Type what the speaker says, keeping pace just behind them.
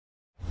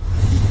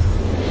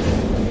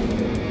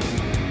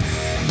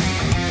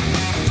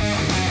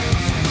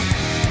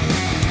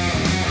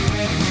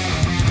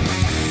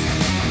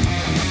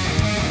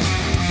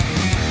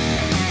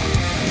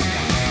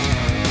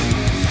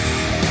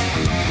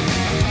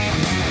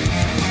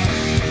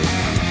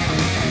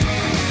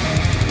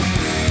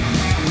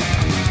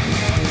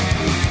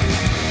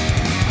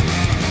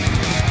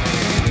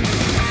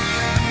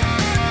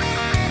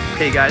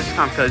Hey guys, it's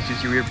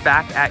Kingda. We're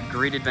back at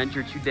Great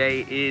Adventure.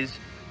 Today is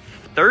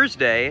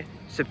Thursday,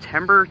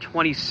 September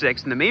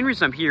 26th, and the main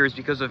reason I'm here is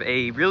because of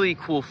a really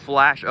cool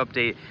flash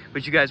update,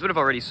 which you guys would have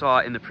already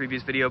saw in the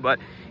previous video. But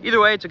either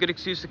way, it's a good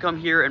excuse to come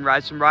here and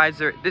ride some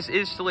rides. This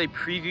is still a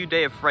preview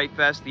day of Fright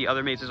Fest. The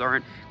other mazes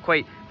aren't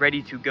quite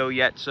ready to go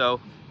yet,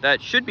 so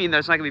that should mean that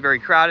it's not going to be very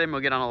crowded and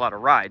we'll get on a lot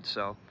of rides.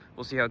 So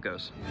we'll see how it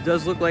goes. It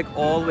does look like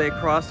all the way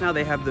across now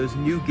they have those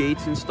new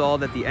gates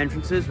installed at the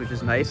entrances, which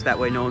is nice. That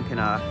way no one can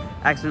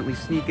accidentally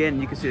sneak in.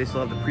 You can see they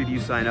still have the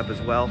preview sign up as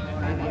well.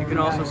 You can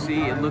also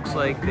see it looks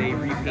like they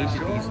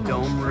repainted these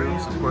dome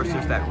roofs. Of course,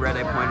 there's that red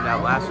I pointed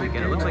out last week,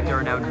 and it looks like there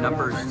are now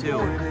numbers too,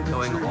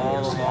 going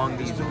all along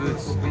these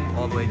booths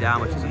all the way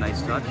down, which is a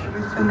nice touch.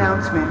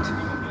 Announcement.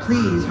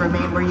 Please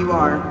remain where you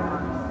are.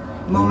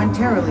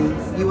 Momentarily,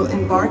 you will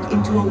embark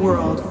into a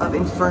world of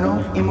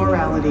infernal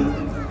immorality.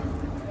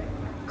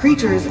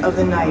 Creatures of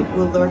the night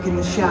will lurk in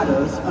the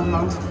shadows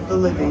amongst the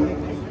living.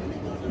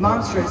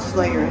 Monstrous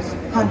slayers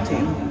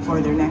hunting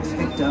for their next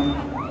victim.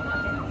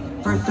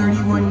 For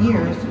 31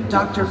 years,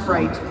 Dr.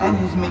 Fright and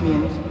his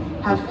minions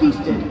have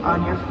feasted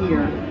on your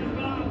fear.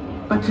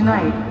 But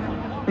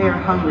tonight, they are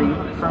hungry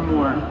for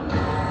more.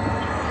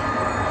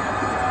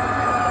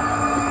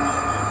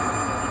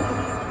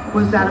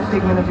 Was that a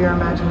figment of your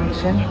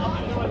imagination?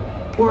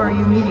 Or are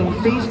you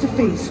meeting face to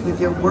face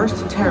with your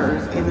worst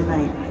terrors in the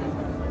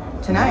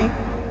night? Tonight,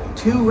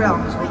 two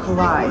realms will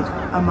collide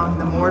among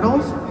the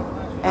mortals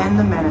and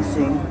the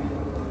menacing.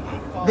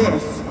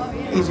 This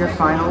is your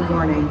final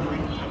warning.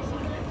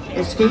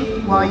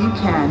 Escape while you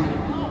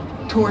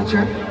can.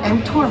 Torture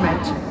and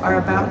torment are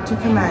about to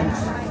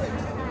commence.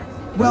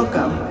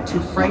 Welcome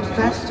to Fright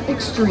Fest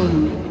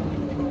Extreme,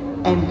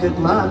 and good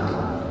luck.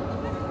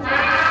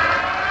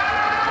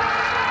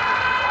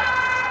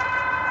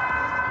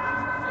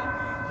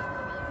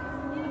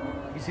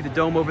 See the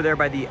dome over there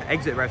by the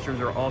exit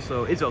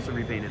restrooms is also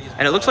repainted,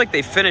 and it looks like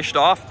they finished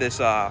off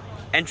this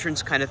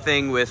entrance kind of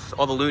thing with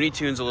all the Looney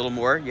Tunes a little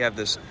more. You have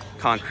this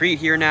concrete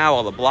here now,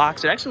 all the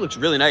blocks. It actually looks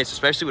really nice,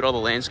 especially with all the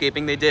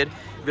landscaping they did.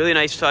 Really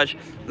nice touch.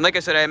 And like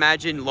I said, I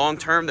imagine long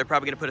term they're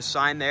probably going to put a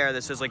sign there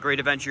that says like Great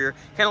Adventure,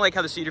 kind of like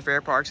how the Cedar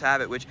Fair parks have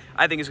it, which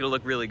I think is going to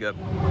look really good.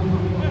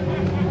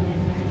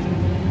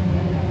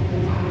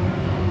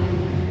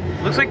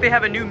 Looks like they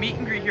have a new meet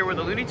and greet here where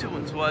the Looney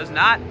Tunes was.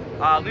 Not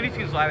Looney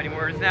Tunes Live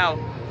anymore. It's now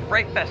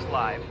Fright Fest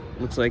Live.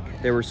 Looks like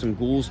there were some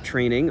ghouls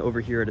training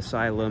over here at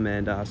Asylum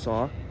and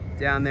Saw.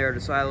 Down there at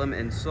Asylum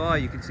and Saw,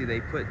 you can see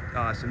they put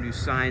some new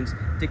signs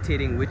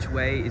dictating which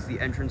way is the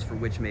entrance for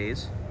which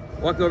maze.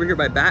 Walking over here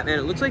by Batman,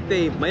 it looks like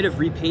they might have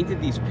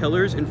repainted these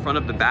pillars in front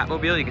of the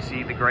Batmobile. You can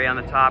see the gray on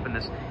the top and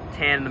this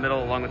tan in the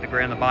middle along with the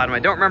gray on the bottom. I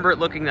don't remember it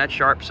looking that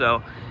sharp,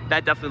 so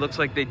that definitely looks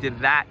like they did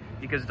that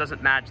because it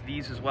doesn't match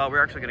these as well.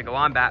 We're actually gonna go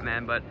on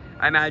Batman, but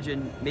I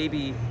imagine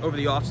maybe over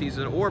the off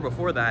season or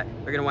before that,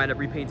 they're gonna wind up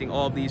repainting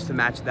all of these to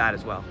match that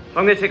as well. So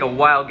I'm gonna take a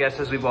wild guess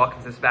as we walk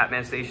into this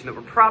Batman station that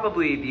we're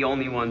probably the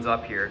only ones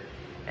up here.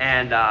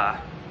 And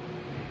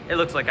it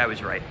looks like I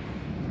was right.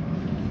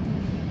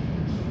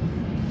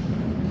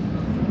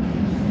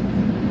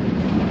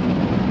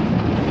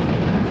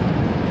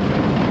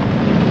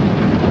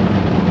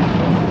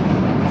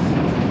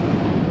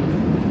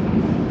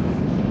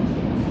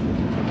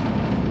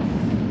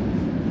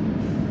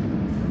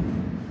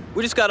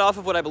 We just got off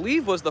of what I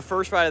believe was the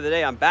first ride of the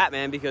day on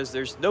Batman because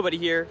there's nobody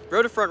here.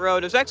 Rode a front row.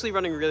 It was actually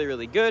running really,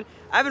 really good.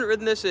 I haven't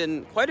ridden this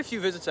in quite a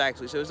few visits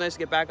actually, so it was nice to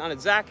get back on it.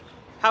 Zach,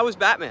 how was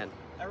Batman?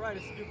 That ride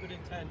is stupid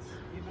intense.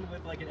 Even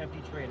with like an empty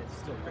train, it's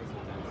still crazy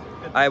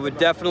intense. I would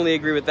definitely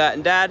agree with that.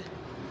 And Dad?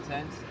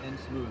 Intense and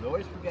smooth. I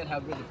always forget how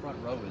good the front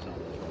row is on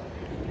this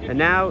ride. And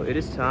now it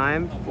is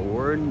time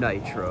for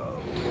Nitro.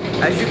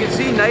 As you can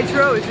see,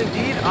 Nitro is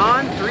indeed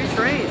on 3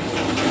 trains.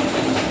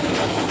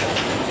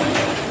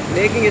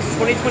 Making its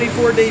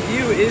 2024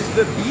 debut is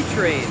the B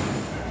Train.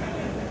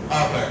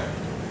 Okay.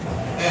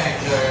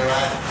 Thanks,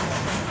 everyone.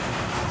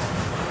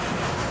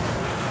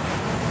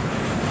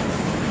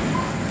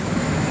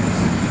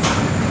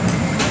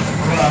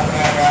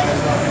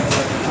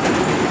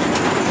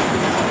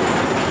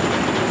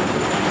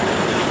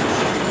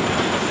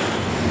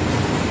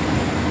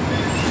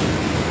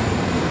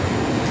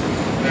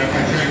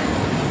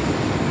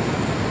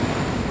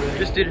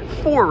 Just did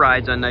 4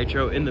 rides on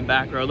Nitro in the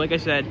back row. Like I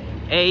said,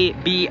 A,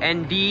 B,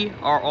 and D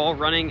are all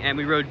running, and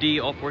we rode D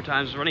all 4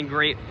 times. It was running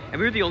great,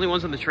 and we were the only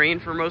ones on the train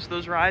for most of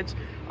those rides.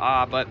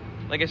 But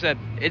like I said,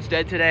 it's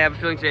dead today. I have a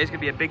feeling today's gonna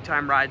be a big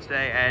time rides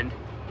day, and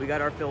we got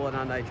our fill in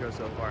on Nitro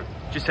so far.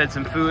 Just had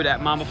some food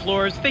at Mama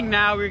Floor's. I think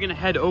now we're gonna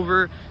head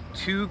over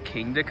to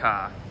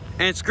Kingda.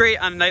 And it's great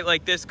on a night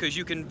like this because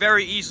you can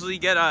very easily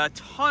get a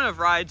ton of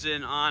rides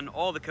in on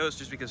all the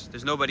coasters because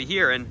there's nobody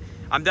here. And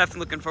I'm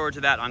definitely looking forward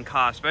to that on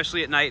Ka,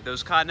 especially at night.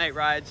 Those Ka night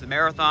rides, the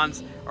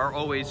marathons are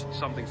always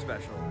something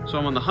special. So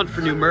I'm on the hunt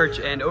for new merch,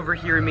 and over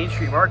here in Main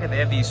Street Market, they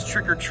have these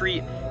trick or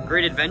treat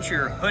Great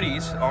Adventure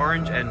hoodies,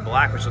 orange and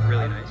black, which look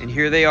really nice. And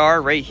here they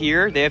are right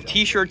here. They have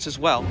t-shirts as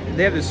well.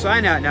 They have this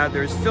sign out now.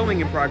 There's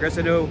filming in progress.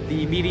 I know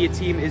the media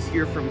team is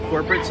here from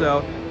corporate,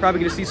 so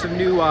probably gonna see some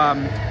new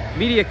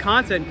media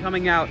content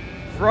coming out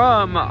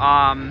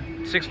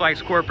from Six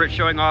Flags Corporate,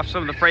 showing off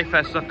some of the Fright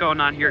Fest stuff going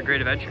on here at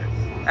Great Adventure.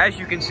 As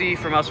you can see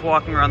from us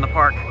walking around the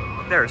park,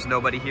 there's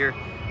nobody here.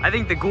 I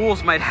think the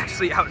ghouls might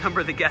actually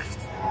outnumber the guests.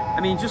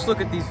 I mean, just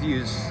look at these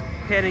views.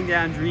 Panning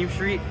down Dream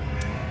Street,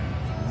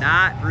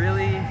 not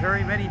really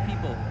very many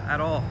people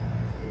at all.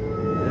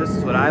 This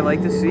is what I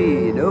like to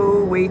see.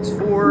 No waits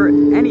for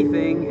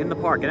anything in the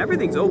park, and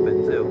everything's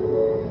open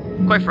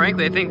too. Quite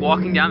frankly, I think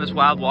walking down this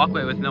wild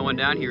walkway with no one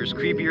down here is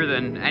creepier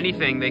than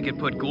anything they could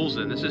put ghouls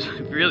in. This is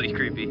really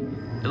creepy.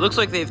 It looks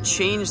like they've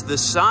changed the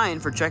sign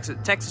for Texas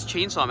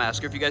Chainsaw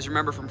Massacre. If you guys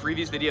remember from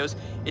previous videos,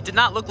 it did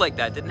not look like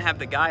that. It didn't have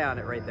the guy on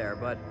it right there,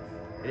 but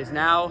it is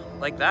now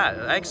like that.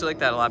 I actually like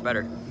that a lot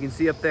better. You can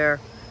see up there,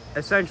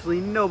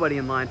 essentially nobody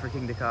in line for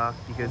Kingda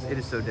because it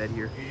is so dead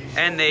here.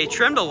 And they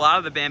trimmed a lot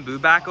of the bamboo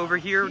back over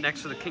here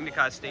next to the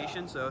Kingda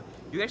station, so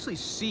you actually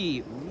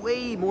see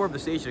way more of the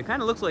station. It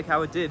kind of looks like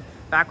how it did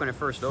back when it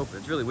first opened.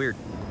 It's really weird.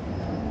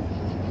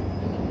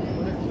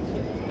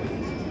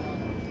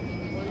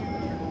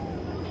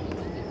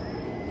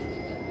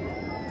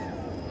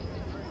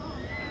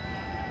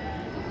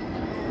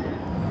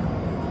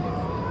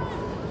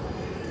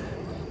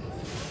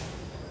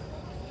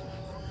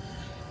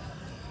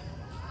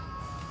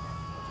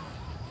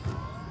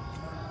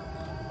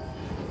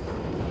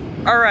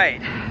 All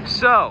right,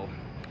 so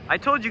I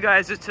told you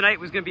guys that tonight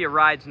was gonna be a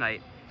rides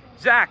night.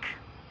 Zach,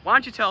 why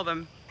don't you tell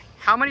them,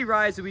 how many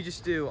rides did we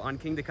just do on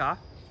Kingda?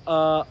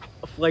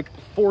 Like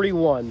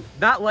 41.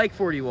 Not like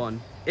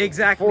 41,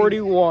 exactly.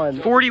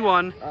 41.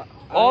 41.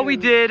 All we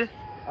did.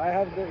 I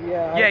have the,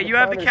 yeah. Yeah, you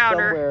have the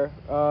counter.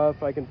 Somewhere,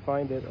 if I can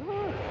find it.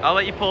 I'll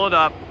let you pull it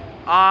up.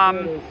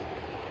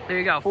 There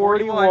you go,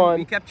 41.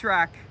 We kept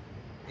track.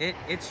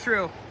 It's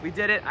true, we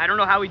did it. I don't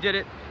know how we did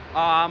it.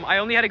 I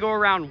only had to go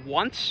around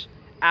once.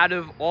 Out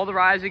of all the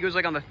rides, I think it was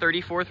like on the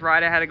 34th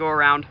ride I had to go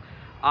around.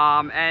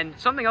 And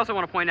something else I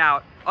want to point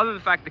out, other than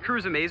the fact the crew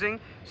is amazing.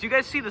 So you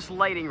guys see this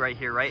lighting right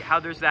here, right? How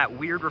there's that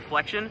weird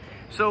reflection.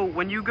 So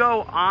when you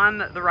go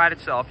on the ride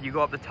itself, you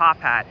go up the top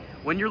hat,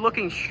 when you're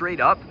looking straight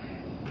up,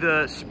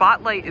 the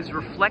spotlight is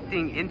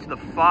reflecting into the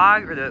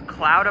fog or the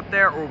cloud up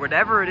there or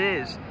whatever it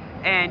is.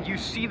 And you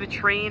see the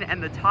train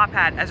and the top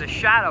hat as a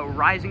shadow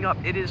rising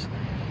up. It is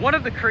one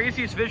of the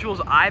craziest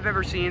visuals I've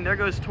ever seen. There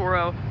goes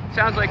Toro.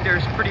 Sounds like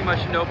there's pretty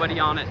much nobody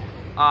on it.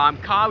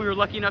 Ka, we were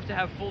lucky enough to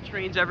have full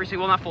trains every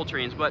single, well, not full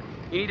trains, but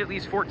you need at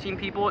least 14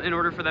 people in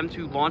order for them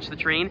to launch the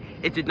train.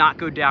 It did not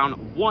go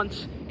down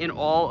once in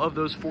all of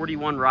those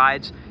 41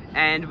 rides.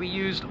 And we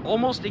used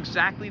almost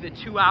exactly the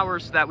 2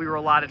 hours that we were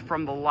allotted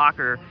from the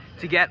locker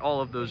to get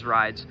all of those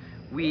rides.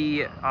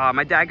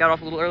 My dad got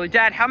off a little early.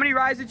 Dad, how many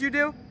rides did you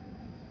do?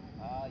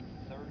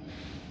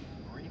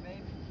 33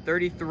 maybe?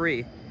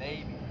 33.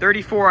 Maybe.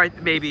 34,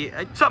 maybe,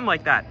 something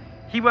like that.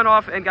 He went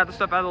off and got the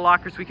stuff out of the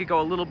locker so we could go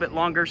a little bit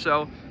longer.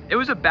 So it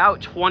was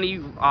about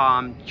 20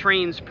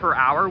 trains per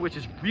hour, which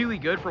is really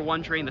good for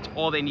one train. That's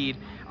all they need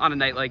on a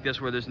night like this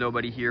where there's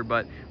nobody here.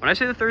 But when I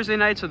say the Thursday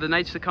nights or the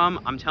nights to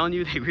come, I'm telling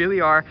you, they really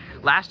are.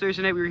 Last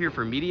Thursday night, we were here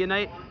for media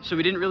night, so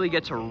we didn't really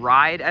get to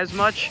ride as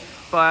much.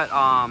 But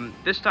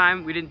this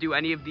time, we didn't do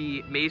any of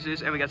the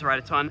mazes, and we got to ride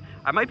a ton.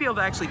 I might be able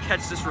to actually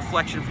catch this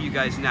reflection for you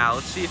guys now.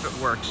 Let's see if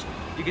it works.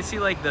 You can see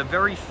like the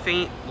very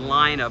faint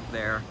line up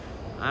there.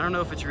 I don't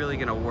know if it's really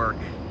gonna work.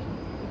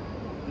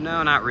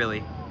 No, not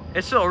really.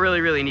 It's still a really,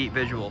 really neat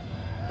visual.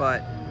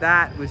 But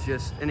that was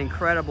just an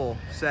incredible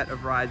set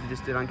of rides we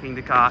just did on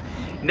Kingda.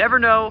 Never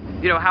know,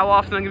 how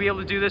often I'm gonna be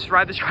able to do this,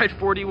 ride this ride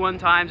 41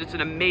 times. It's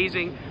an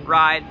amazing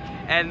ride.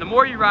 And the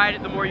more you ride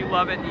it, the more you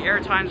love it. The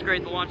airtime's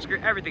great, the launch is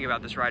great. Everything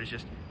about this ride is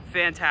just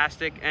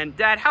fantastic. And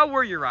Dad, how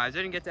were your rides? I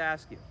didn't get to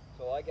ask you.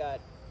 So I got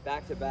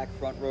back-to-back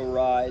front row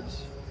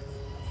rides.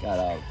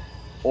 Got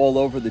all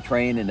over the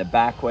train in the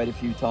back quite a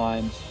few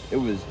times. It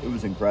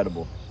was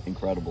incredible.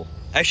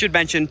 I should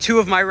mention 2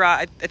 of my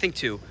rides, I think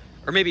 2,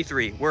 or maybe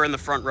 3, were in the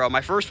front row.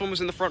 My first one was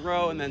in the front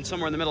row, and then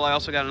somewhere in the middle I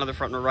also got another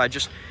front row ride.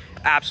 Just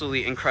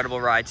absolutely incredible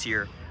rides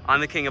here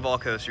on the king of all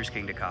coasters,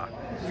 Kingda.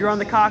 If you're on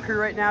the Ka crew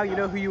right now, you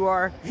know who you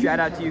are.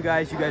 Shout out to you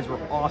guys. You guys were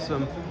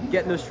awesome.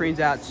 Getting those trains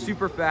out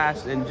super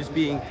fast and just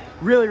being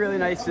really, really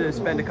nice to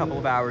spend a couple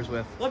of hours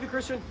with. Love you,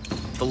 Christian.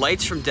 The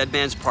lights from Dead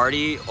Man's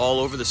Party all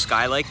over the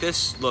sky like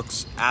this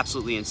looks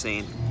absolutely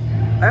insane.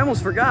 I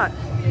almost forgot.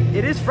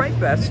 It is Fright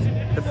Fest.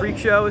 The freak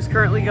show is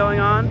currently going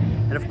on.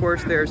 And of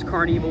course there's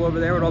Carnival over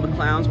there with all the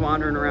clowns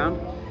wandering around.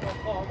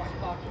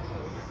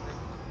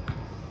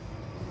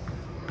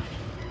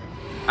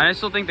 And I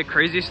still think the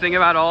craziest thing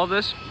about all of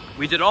this,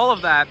 we did all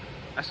of that.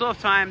 I still have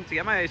time to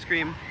get my ice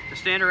cream, to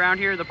stand around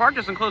here. The park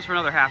doesn't close for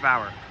another half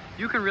hour.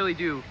 You can really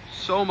do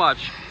so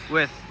much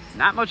with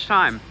not much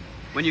time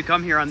when you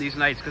come here on these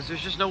nights because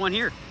there's just no one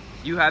here.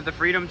 You have the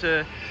freedom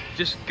to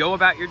just go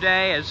about your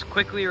day as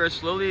quickly or as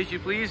slowly as you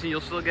please, and you'll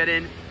still get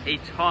in a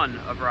ton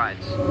of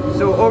rides.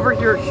 So over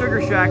here at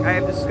Sugar Shack, I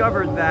have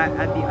discovered that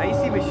at the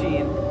icy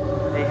machine,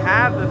 they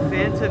have the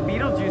Fanta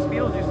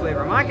Beetlejuice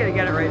flavor. I'm not gonna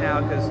get it right now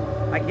because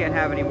I can't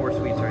have any more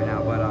sweets right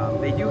now, but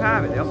they do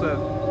have it. They also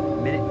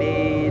have Minute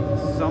Maid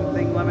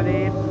something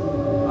lemonade.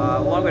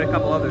 along with a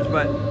couple others.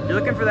 But if you're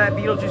looking for that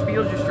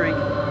Beetlejuice drink,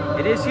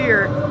 it is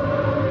here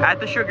at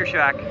the Sugar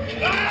Shack.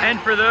 And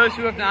for those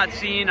who have not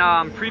seen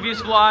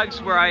previous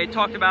vlogs where I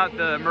talked about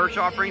the merch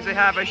offerings they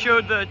have, I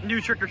showed the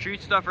new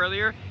trick-or-treat stuff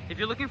earlier. If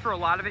you're looking for a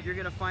lot of it, you're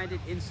gonna find it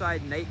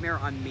inside Nightmare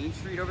on Main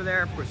Street over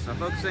there. Of course, it's not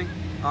focusing.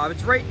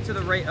 It's right to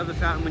the right of the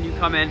fountain when you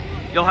come in.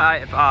 You'll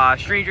have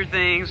Stranger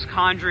Things,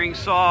 Conjuring,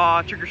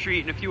 Saw,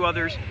 Trick-or-Treat, and a few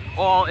others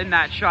all in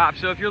that shop.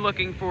 So if you're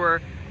looking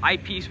for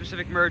IP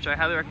specific merch, I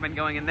highly recommend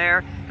going in there.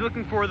 If you're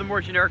looking for the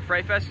more generic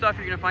Fright Fest stuff,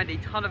 you're gonna find a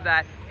ton of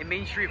that in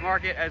Main Street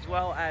Market as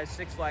well as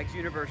Six Flags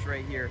Universe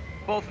right here.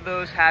 Both of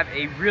those have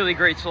a really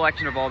great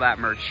selection of all that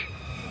merch.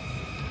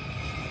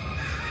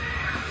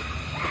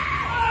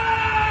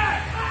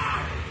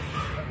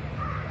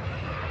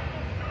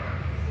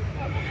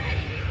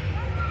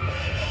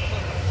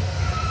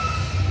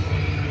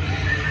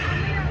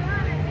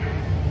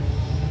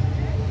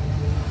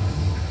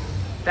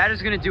 That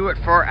is going to do it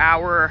for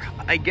our,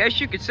 I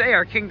guess you could say,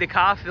 our Kingda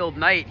Ka-filled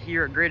night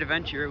here at Great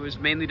Adventure. It was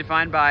mainly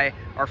defined by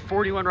our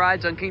 41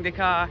 rides on Kingda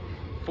Ka,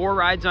 4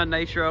 rides on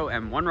Nitro,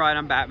 and 1 ride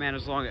on Batman,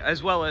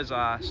 as well as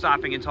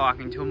stopping and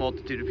talking to a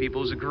multitude of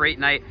people. It was a great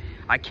night.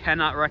 I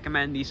cannot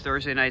recommend these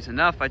Thursday nights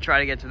enough. I try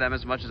to get to them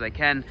as much as I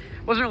can.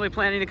 Wasn't really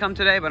planning to come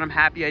today, but I'm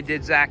happy I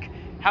did. Zach,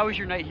 how was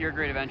your night here at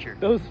Great Adventure?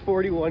 Those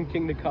 41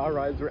 Kingda Ka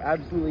rides were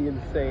absolutely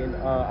insane.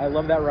 I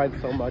love that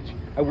ride so much.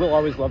 I will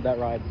always love that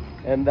ride.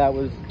 And that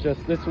was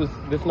just,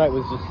 this night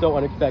was just so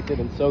unexpected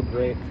and so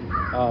great.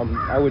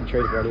 I wouldn't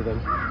trade it for anything.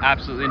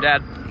 Absolutely, and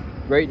Dad?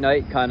 Great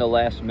night, kind of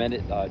last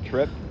minute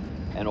trip.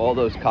 And all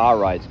those car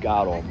rides,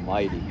 God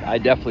almighty. I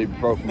definitely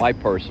broke my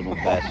personal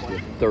best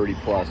with 30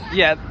 plus.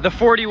 Yeah, the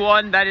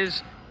 41, that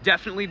is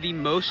definitely the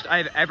most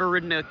I've ever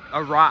ridden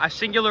a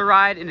singular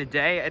ride in a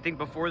day. I think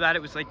before that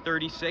it was like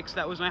 36,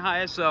 that was my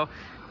highest, so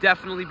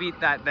definitely beat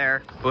that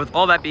there. But with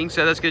all that being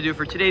said, that's gonna do it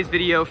for today's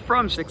video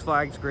from Six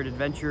Flags Great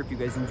Adventure. If you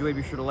guys enjoyed,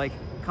 be sure to like,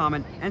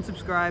 comment, and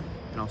subscribe,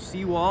 and I'll see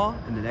you all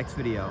in the next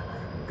video.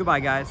 Goodbye,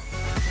 guys.